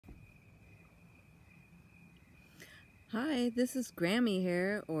Hi, this is Grammy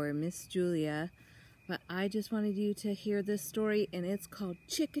here, or Miss Julia, but I just wanted you to hear this story, and it's called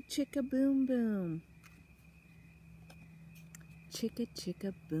Chicka Chicka Boom Boom. Chicka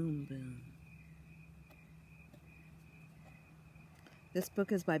Chicka Boom Boom. This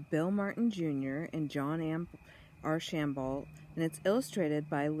book is by Bill Martin Jr. and John R. Shambault, and it's illustrated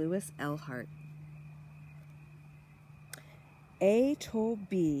by Lewis L. Hart. A told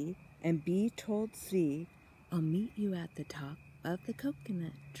B, and B told C, I'll meet you at the top of the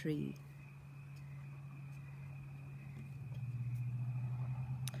coconut tree.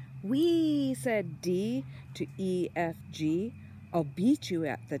 Wee, said D to E, F, G, I'll beat you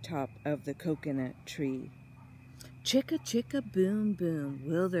at the top of the coconut tree. Chicka, chicka, boom, boom,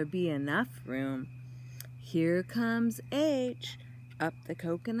 will there be enough room? Here comes H up the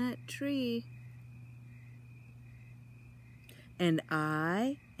coconut tree. And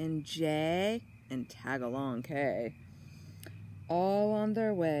I and J and tag-along K, all on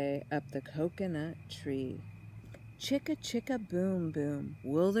their way up the coconut tree. Chicka, chicka, boom, boom,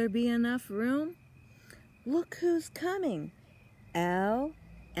 will there be enough room? Look who's coming, L,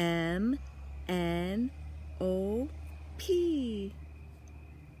 M, N, O, P.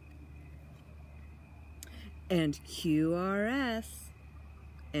 And Q, R, S,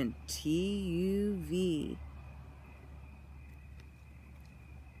 and T, U, V.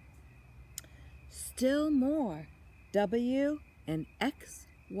 Still more, W and X,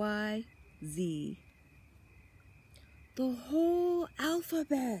 Y, Z. The whole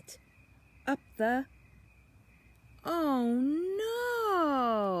alphabet up the... Oh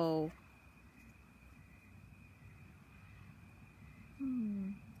no!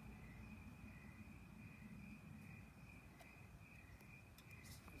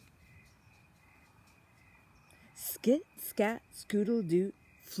 Skit, scat, scoodle, doot,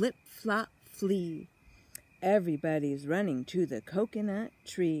 flip, flop, flee. Everybody's running to the coconut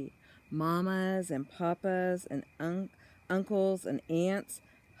tree. Mamas and papas and uncles and aunts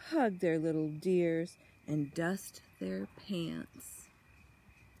hug their little dears and dust their pants.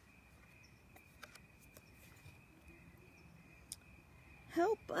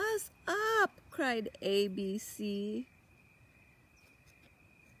 Help us up, cried ABC.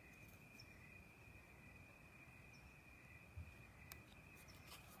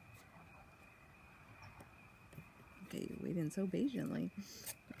 Okay, you're waiting so patiently.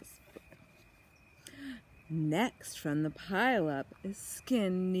 Next from the pileup is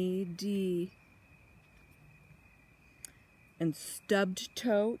Skinny D. And stubbed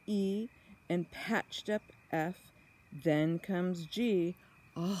toe E and patched up F. Then comes G,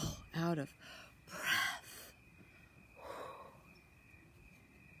 all out of breath.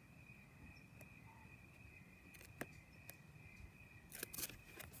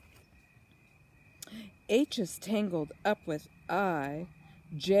 H is tangled up with I.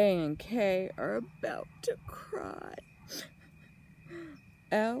 J and K are about to cry.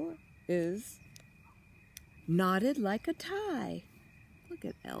 L is knotted like a tie. Look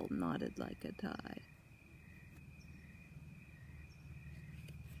at L knotted like a tie.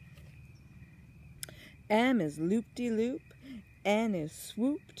 M is loop-de-loop. N is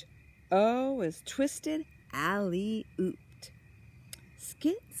swooped. O is twisted, alley-ooped.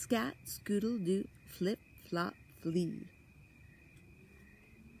 Skit, scat, scoodle-doot, flip, flop, flee.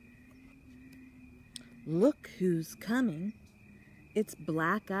 Look who's coming. It's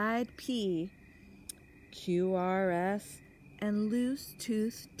black-eyed P, QRS, and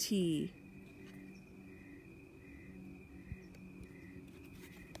loose-toothed T.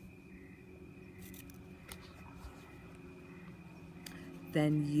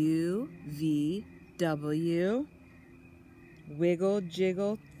 Then U, V, W, wiggle,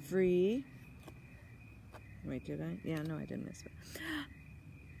 jiggle, free. Wait, did I? Yeah, no, I didn't miss it.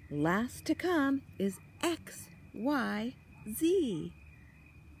 Last to come is X, Y, Z.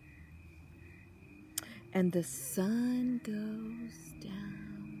 And the sun goes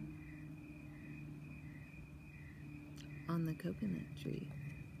down on the coconut tree.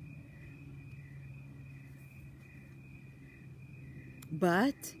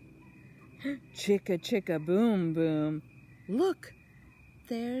 But, chicka chicka boom boom, look,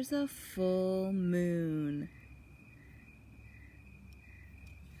 there's a full moon.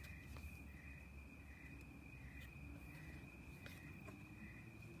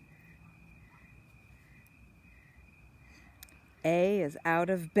 A is out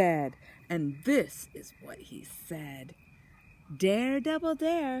of bed, and this is what he said. Dare, double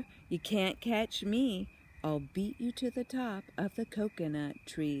dare, you can't catch me. I'll beat you to the top of the coconut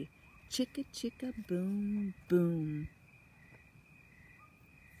tree. Chicka chicka boom boom.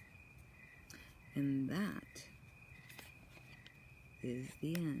 And that is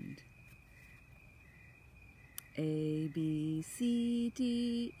the end. A, B, C,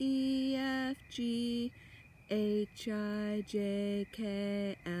 D, E, F, G, H, I, J,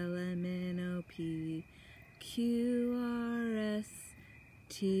 K, L, M, N, O, P, Q, R, S,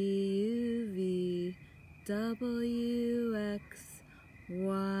 T, U, V, W, X,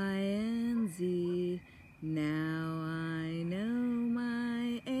 Y, and Z. Now I know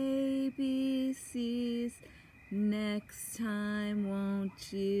my ABCs. Next time,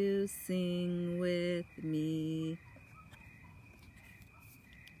 won't you sing with me?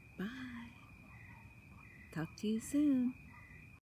 Bye. Talk to you soon.